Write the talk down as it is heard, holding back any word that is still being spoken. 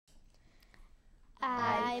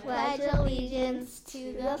pledge allegiance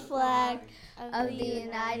to the flag of the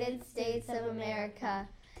United States of America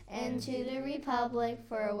and to the republic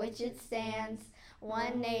for which it stands,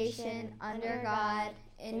 one nation, under God,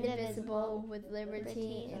 indivisible, with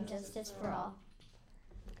liberty and justice for all.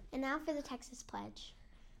 And now for the Texas Pledge.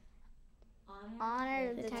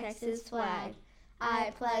 Honor the Texas flag.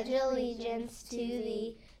 I pledge allegiance to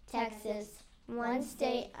thee, Texas, one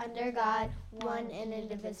state under God, one and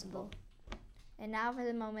indivisible. And now for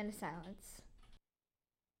the moment of silence.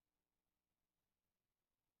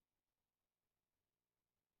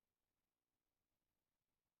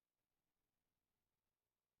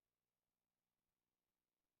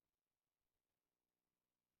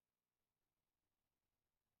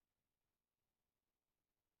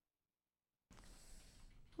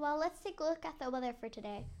 Well, let's take a look at the weather for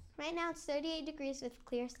today. Right now it's 38 degrees with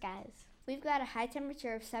clear skies. We've got a high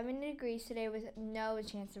temperature of 70 degrees today with no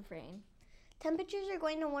chance of rain. Temperatures are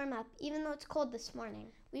going to warm up even though it's cold this morning.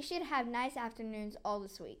 We should have nice afternoons all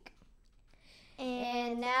this week.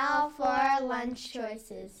 And now for our lunch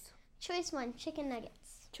choices. Choice 1, chicken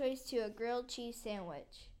nuggets. Choice 2, a grilled cheese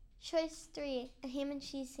sandwich. Choice 3, a ham and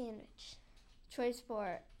cheese sandwich. Choice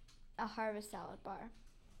 4, a harvest salad bar.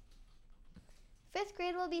 5th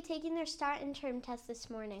grade will be taking their start and term test this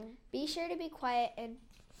morning. Be sure to be quiet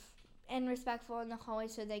and respectful in the hallway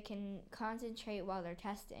so they can concentrate while they're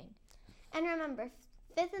testing. And remember,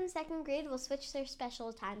 5th and 2nd grade will switch their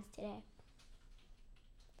special times today.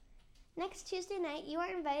 Next Tuesday night, you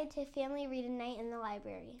are invited to family reading night in the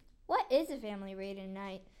library. What is a family reading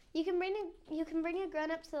night? You can bring a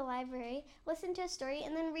grown-up to the library, listen to a story,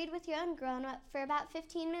 and then read with your own grown-up for about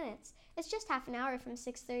 15 minutes. It's just half an hour from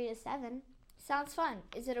 6:30 to 7. Sounds fun.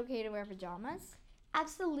 Is it okay to wear pajamas?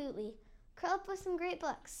 Absolutely. Curl up with some great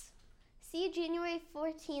books. See you January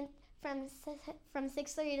 14th from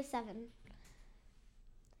 6:30 to 7.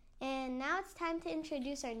 And now it's time to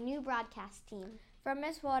introduce our new broadcast team. From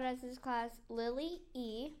Ms. Juarez's class, Lily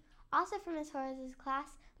E. Also from Ms. Juarez's class,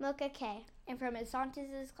 Mocha K. And from Ms.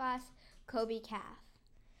 Santos's class, Kobe Calf.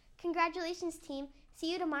 Congratulations, team.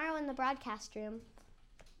 See you tomorrow in the broadcast room.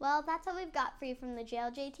 Well, that's all we've got for you from the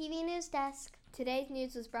JLJ TV News Desk. Today's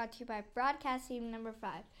news was brought to you by broadcast team number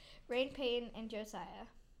 5, Rain Payton and Josiah.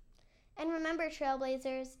 And remember,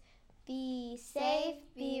 Trailblazers, be safe,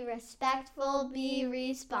 be respectful, be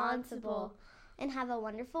responsible, and have a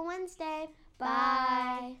wonderful Wednesday.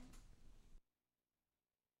 Bye.